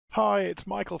Hi, it's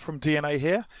Michael from DNA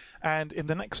here, and in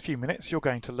the next few minutes you're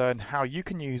going to learn how you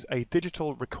can use a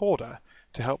digital recorder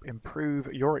to help improve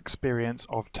your experience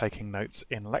of taking notes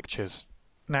in lectures.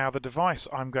 Now, the device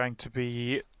I'm going to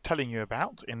be telling you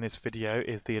about in this video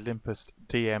is the Olympus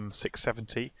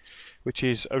DM670, which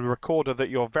is a recorder that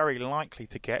you're very likely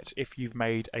to get if you've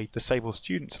made a Disabled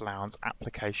Students Allowance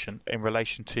application in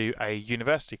relation to a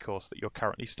university course that you're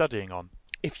currently studying on.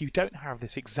 If you don't have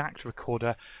this exact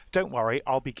recorder, don't worry,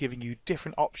 I'll be giving you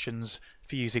different options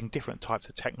for using different types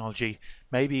of technology,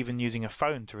 maybe even using a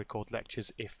phone to record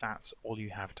lectures if that's all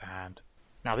you have to hand.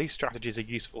 Now, these strategies are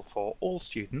useful for all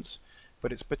students,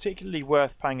 but it's particularly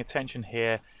worth paying attention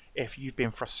here if you've been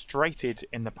frustrated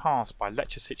in the past by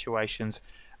lecture situations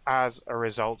as a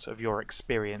result of your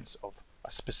experience of a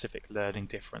specific learning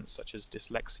difference, such as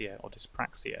dyslexia or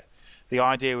dyspraxia. The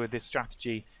idea with this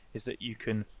strategy is that you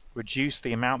can reduce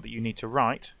the amount that you need to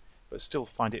write, but still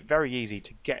find it very easy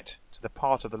to get to the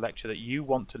part of the lecture that you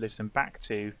want to listen back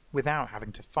to without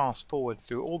having to fast forward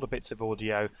through all the bits of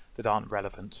audio that aren't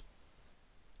relevant.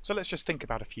 So let's just think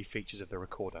about a few features of the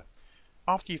recorder.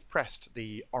 After you've pressed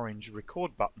the orange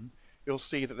record button, you'll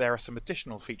see that there are some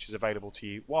additional features available to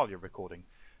you while you're recording.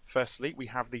 Firstly, we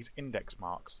have these index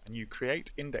marks, and you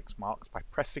create index marks by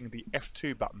pressing the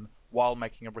F2 button while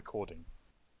making a recording.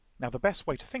 Now, the best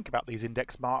way to think about these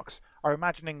index marks are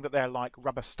imagining that they're like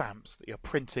rubber stamps that you're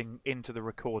printing into the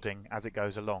recording as it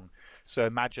goes along. So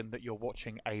imagine that you're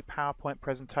watching a PowerPoint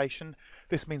presentation.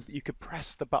 This means that you could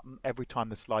press the button every time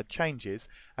the slide changes,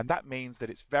 and that means that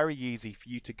it's very easy for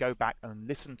you to go back and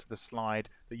listen to the slide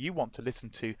that you want to listen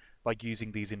to by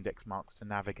using these index marks to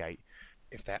navigate.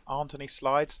 If there aren't any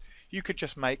slides, you could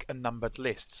just make a numbered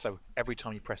list. So every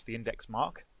time you press the index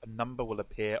mark, a number will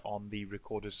appear on the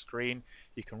recorder's screen.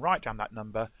 You can write down that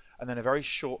number and then a very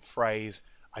short phrase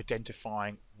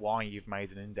identifying why you've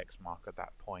made an index mark at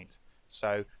that point.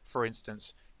 So, for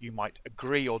instance, you might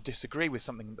agree or disagree with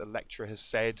something that the lecturer has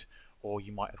said, or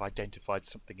you might have identified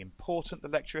something important the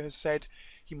lecturer has said.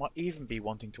 You might even be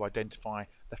wanting to identify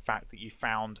the fact that you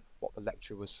found what the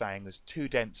lecturer was saying was too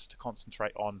dense to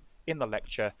concentrate on in the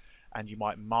lecture, and you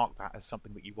might mark that as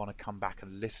something that you want to come back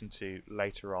and listen to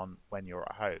later on when you're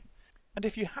at home. And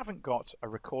if you haven't got a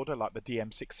recorder like the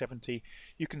DM670,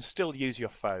 you can still use your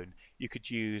phone. You could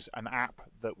use an app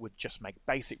that would just make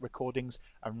basic recordings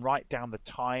and write down the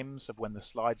times of when the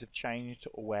slides have changed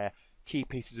or where key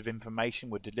pieces of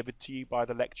information were delivered to you by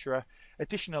the lecturer.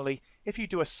 Additionally, if you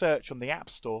do a search on the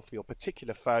App Store for your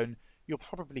particular phone, you'll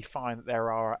probably find that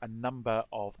there are a number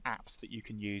of apps that you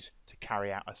can use to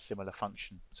carry out a similar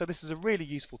function. So this is a really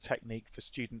useful technique for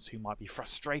students who might be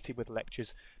frustrated with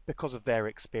lectures because of their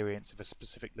experience of a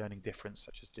specific learning difference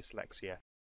such as dyslexia.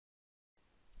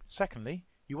 Secondly,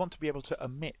 you want to be able to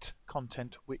omit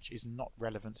content which is not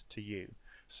relevant to you.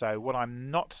 So what I'm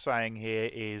not saying here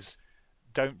is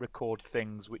don't record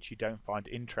things which you don't find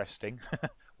interesting.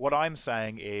 What I'm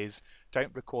saying is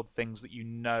don't record things that you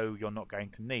know you're not going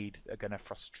to need, that are going to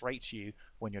frustrate you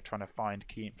when you're trying to find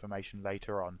key information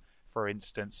later on. For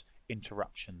instance,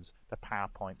 interruptions, the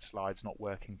PowerPoint slides not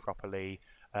working properly,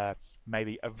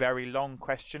 maybe a very long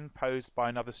question posed by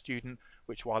another student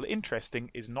which, while interesting,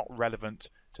 is not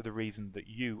relevant to the reason that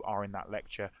you are in that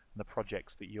lecture and the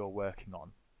projects that you're working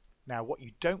on. Now, what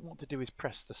you don't want to do is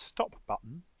press the stop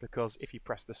button, because if you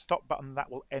press the stop button, that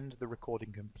will end the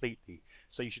recording completely.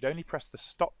 So you should only press the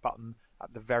stop button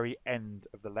at the very end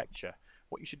of the lecture.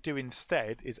 What you should do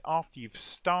instead is, after you've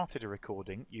started a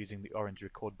recording using the orange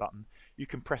record button, you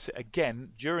can press it again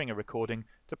during a recording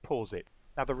to pause it.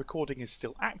 Now, the recording is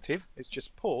still active, it's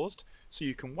just paused, so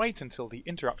you can wait until the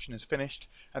interruption is finished,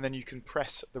 and then you can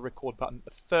press the record button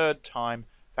a third time.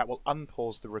 That will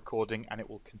unpause the recording and it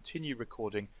will continue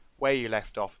recording where you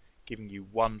left off, giving you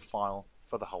one file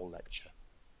for the whole lecture.